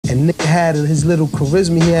And Nick had his little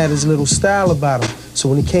charisma, he had his little style about him. So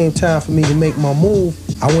when it came time for me to make my move,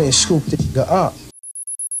 I went and scooped the nigga up.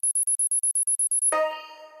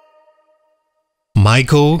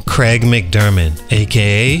 Michael Craig McDermott,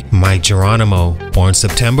 aka Mic Geronimo, born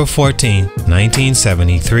September 14,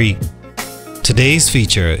 1973. Today's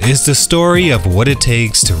feature is the story of what it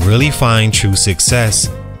takes to really find true success,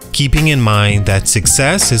 keeping in mind that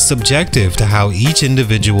success is subjective to how each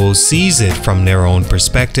individual sees it from their own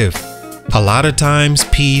perspective. A lot of times,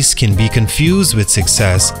 peace can be confused with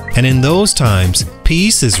success, and in those times,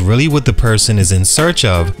 peace is really what the person is in search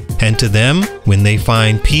of, and to them, when they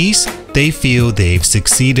find peace, they feel they've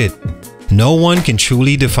succeeded. No one can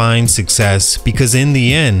truly define success because in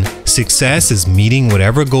the end, success is meeting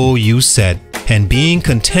whatever goal you set and being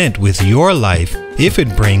content with your life if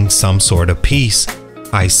it brings some sort of peace.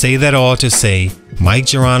 I say that all to say, Mic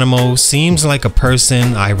Geronimo seems like a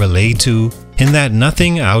person I relate to in that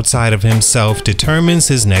nothing outside of himself determines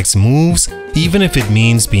his next moves, even if it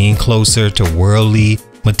means being closer to worldly,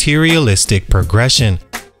 materialistic progression.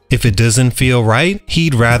 If it doesn't feel right,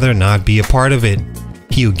 he'd rather not be a part of it.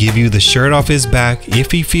 He'll give you the shirt off his back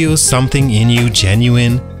if he feels something in you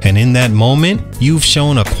genuine, and in that moment, you've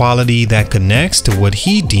shown a quality that connects to what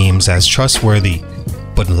he deems as trustworthy.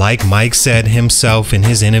 But like Mike said himself in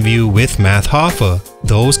his interview with Matt Hoffa,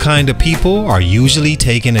 those kind of people are usually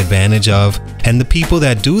taken advantage of, and the people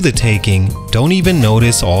that do the taking don't even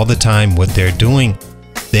notice all the time what they're doing.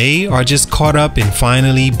 They are just caught up in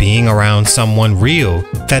finally being around someone real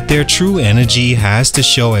that their true energy has to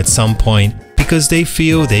show at some point because they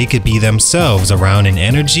feel they could be themselves around an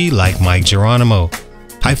energy like Mic Geronimo.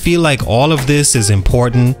 I feel like all of this is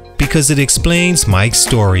important because it explains Mike's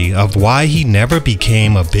story of why he never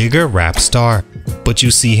became a bigger rap star. But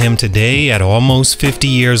you see him today at almost 50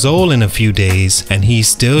 years old in a few days, and he's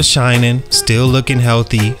still shining, still looking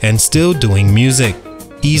healthy, and still doing music.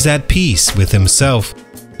 He's at peace with himself.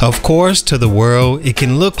 Of course, to the world, it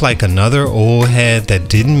can look like another old head that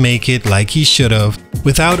didn't make it like he should have,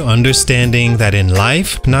 without understanding that in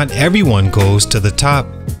life, not everyone goes to the top.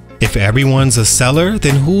 If everyone's a seller,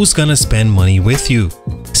 then who's gonna spend money with you?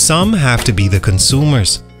 Some have to be the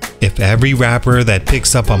consumers. If every rapper that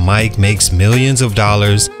picks up a mic makes millions of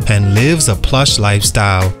dollars and lives a plush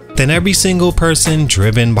lifestyle, then every single person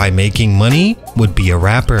driven by making money would be a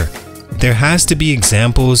rapper. There has to be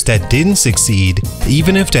examples that didn't succeed,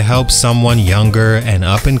 even if to help someone younger and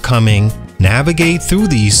up and coming navigate through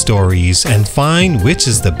these stories and find which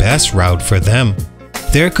is the best route for them.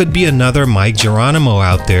 There could be another Mic Geronimo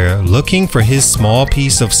out there looking for his small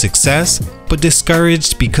piece of success, but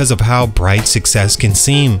discouraged because of how bright success can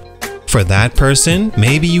seem. For that person,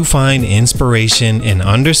 maybe you find inspiration in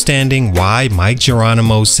understanding why Mic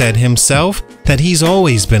Geronimo said himself that he's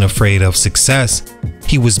always been afraid of success.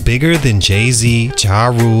 He was bigger than Jay-Z, Ja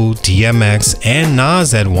Rule, DMX, and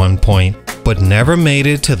Nas at one point, but never made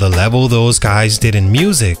it to the level those guys did in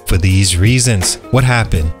music for these reasons. What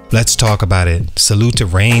happened? Let's talk about it. Salute to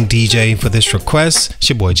Rain DJ for this request. It's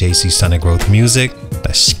your boy JC Stunted Growth Music.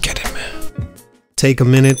 Let's get it, man. Take a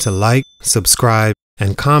minute to like, subscribe,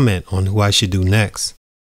 and comment on who I should do next.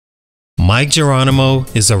 Mic Geronimo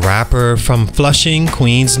is a rapper from Flushing,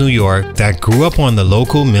 Queens, New York that grew up on the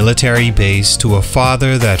local military base to a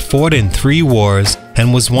father that fought in 3 wars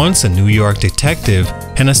and was once a New York detective,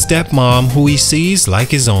 and a stepmom who he sees like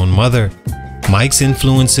his own mother. Mike's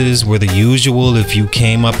influences were the usual if you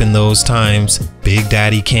came up in those times: Big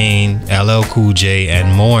Daddy Kane, LL Cool J,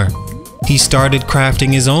 and more. He started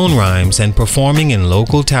crafting his own rhymes and performing in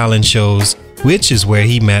local talent shows, which is where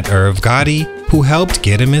he met Irv Gotti, who helped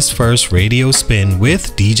get him his first radio spin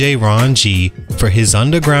with DJ Ron G for his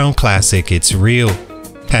underground classic It's Real.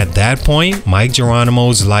 At that point, Mic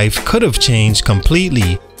Geronimo's life could have changed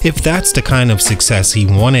completely if that's the kind of success he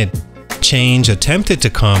wanted. Change attempted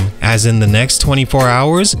to come, as in the next 24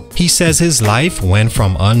 hours, he says his life went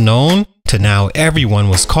from unknown to now everyone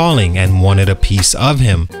was calling and wanted a piece of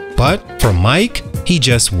him. But for Mike, he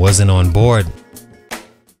just wasn't on board.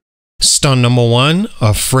 Stunt number 1,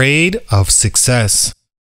 afraid of success.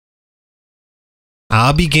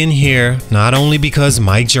 I'll begin here not only because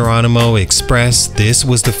Mic Geronimo expressed this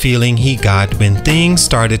was the feeling he got when things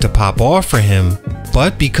started to pop off for him,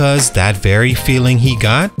 but because that very feeling he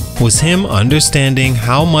got was him understanding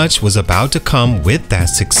how much was about to come with that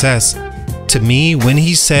success. To me, when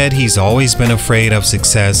he said he's always been afraid of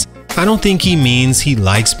success, I don't think he means he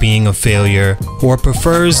likes being a failure or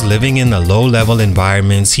prefers living in the low-level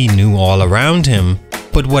environments he knew all around him.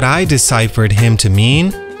 But what I deciphered him to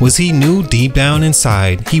mean was he knew deep down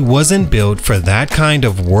inside he wasn't built for that kind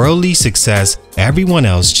of worldly success everyone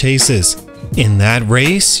else chases. In that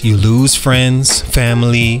race, you lose friends,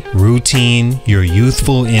 family, routine, your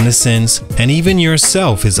youthful innocence, and even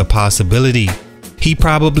yourself is a possibility. He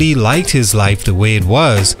probably liked his life the way it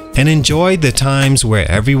was and enjoyed the times where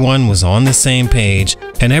everyone was on the same page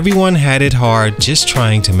and everyone had it hard just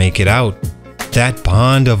trying to make it out. That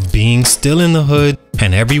bond of being still in the hood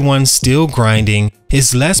and everyone still grinding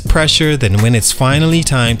is less pressure than when it's finally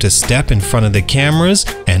time to step in front of the cameras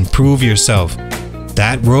and prove yourself.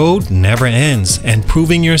 That road never ends, and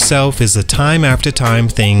proving yourself is a time after time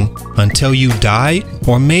thing until you die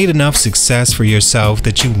or made enough success for yourself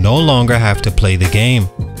that you no longer have to play the game.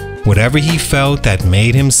 Whatever he felt that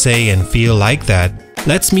made him say and feel like that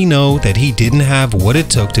lets me know that he didn't have what it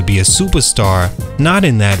took to be a superstar, not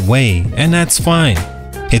in that way, and that's fine.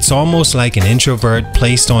 It's almost like an introvert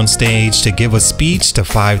placed on stage to give a speech to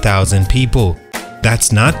 5,000 people.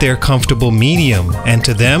 That's not their comfortable medium, and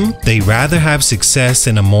to them, they rather have success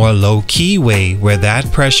in a more low-key way where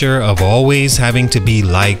that pressure of always having to be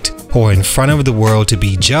liked or in front of the world to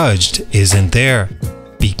be judged isn't there.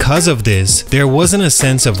 Because of this, there wasn't a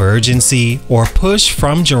sense of urgency or push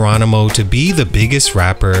from Geronimo to be the biggest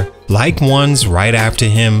rapper like ones right after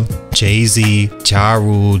him, Jay-Z, Ja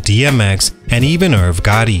Rule, DMX, and even Irv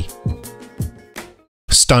Gotti.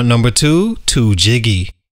 Stunt number 2, Too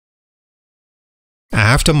Jiggy.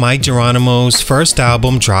 After Mic Geronimo's first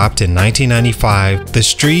album dropped in 1995, the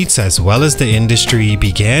streets as well as the industry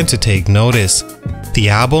began to take notice. The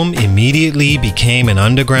album immediately became an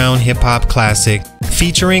underground hip-hop classic,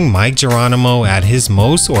 featuring Mic Geronimo at his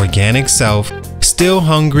most organic self, still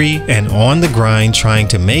hungry and on the grind trying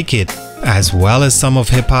to make it, as well as some of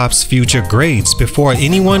hip-hop's future greats before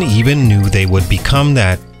anyone even knew they would become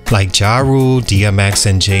that, like Ja Rule, DMX,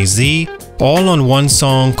 and Jay-Z, all on one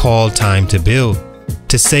song called Time to Build.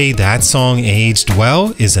 To say that song aged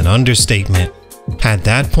well is an understatement. At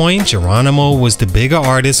that point, Geronimo was the bigger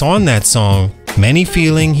artist on that song, many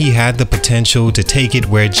feeling he had the potential to take it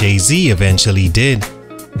where Jay-Z eventually did.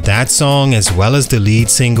 That song, as well as the lead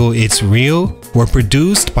single It's Real, were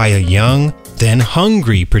produced by a young, then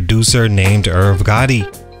hungry producer named Irv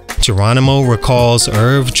Gotti. Geronimo recalls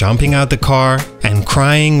Irv jumping out the car and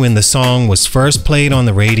crying when the song was first played on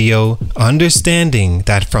the radio, understanding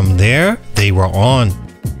that from there they were on.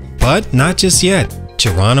 But not just yet.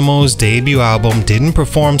 Geronimo's debut album didn't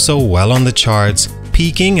perform so well on the charts,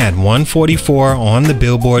 peaking at 144 on the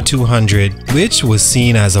Billboard 200, which was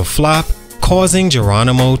seen as a flop, causing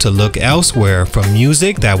Geronimo to look elsewhere for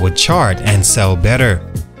music that would chart and sell better.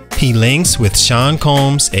 He links with Sean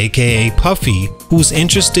Combs, aka Puffy, who's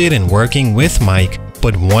interested in working with Mic,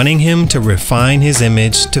 but wanting him to refine his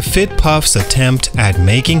image to fit Puff's attempt at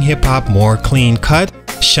making hip-hop more clean-cut,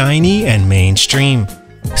 shiny, and mainstream.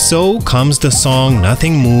 So comes the song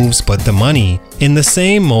Nothing Moves But the Money, in the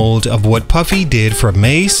same mold of what Puffy did for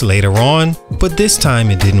Mace later on, but this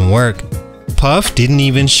time it didn't work. Puff didn't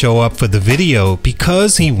even show up for the video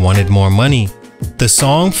because he wanted more money. The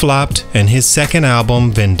song flopped, and his second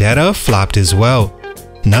album, Vendetta, flopped as well.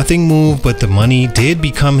 Nothing Moved But the Money did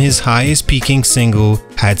become his highest peaking single,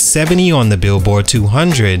 had 70 on the Billboard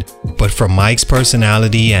 200, but for Mic's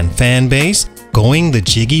personality and fan base, going the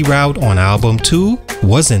jiggy route on album 2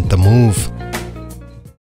 wasn't the move.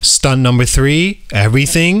 Stunt number 3,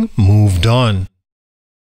 Everything Moved On.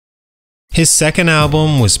 His second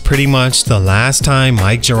album was pretty much the last time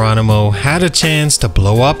Mic Geronimo had a chance to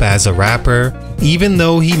blow up as a rapper, even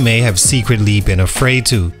though he may have secretly been afraid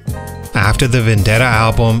to. After the Vendetta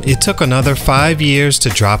album, it took another 5 years to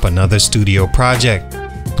drop another studio project.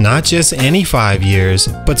 Not just any 5 years,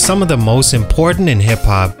 but some of the most important in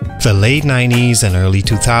hip-hop, the late 90s and early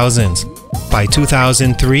 2000s. By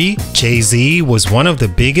 2003, Jay-Z was one of the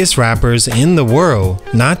biggest rappers in the world,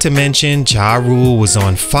 not to mention Ja Rule was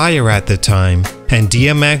on fire at the time, and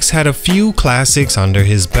DMX had a few classics under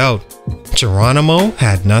his belt. Geronimo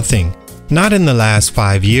had nothing. Not in the last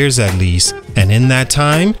 5 years at least, and in that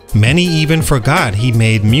time, many even forgot he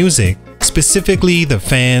made music, specifically the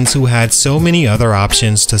fans who had so many other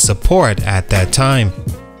options to support at that time.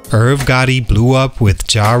 Irv Gotti blew up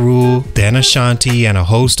with Ja Rule, then Ashanti, and a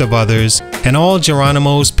host of others, and all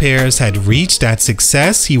Geronimo's peers had reached that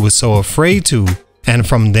success he was so afraid to, and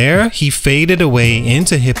from there he faded away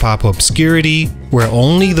into hip-hop obscurity, where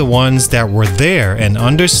only the ones that were there and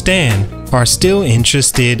understand are still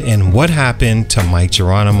interested in what happened to Mic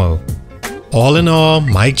Geronimo. All in all,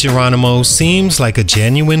 Mic Geronimo seems like a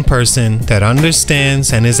genuine person that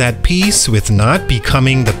understands and is at peace with not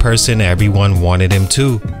becoming the person everyone wanted him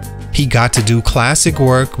to. He got to do classic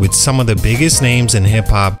work with some of the biggest names in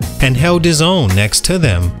hip-hop and held his own next to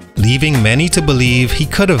them, leaving many to believe he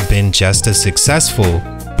could have been just as successful,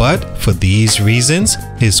 but for these reasons,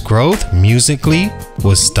 his growth musically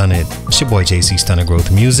was stunted. It's your boy JC, Stunted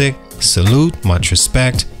Growth Music. Salute, much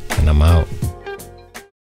respect, and I'm out.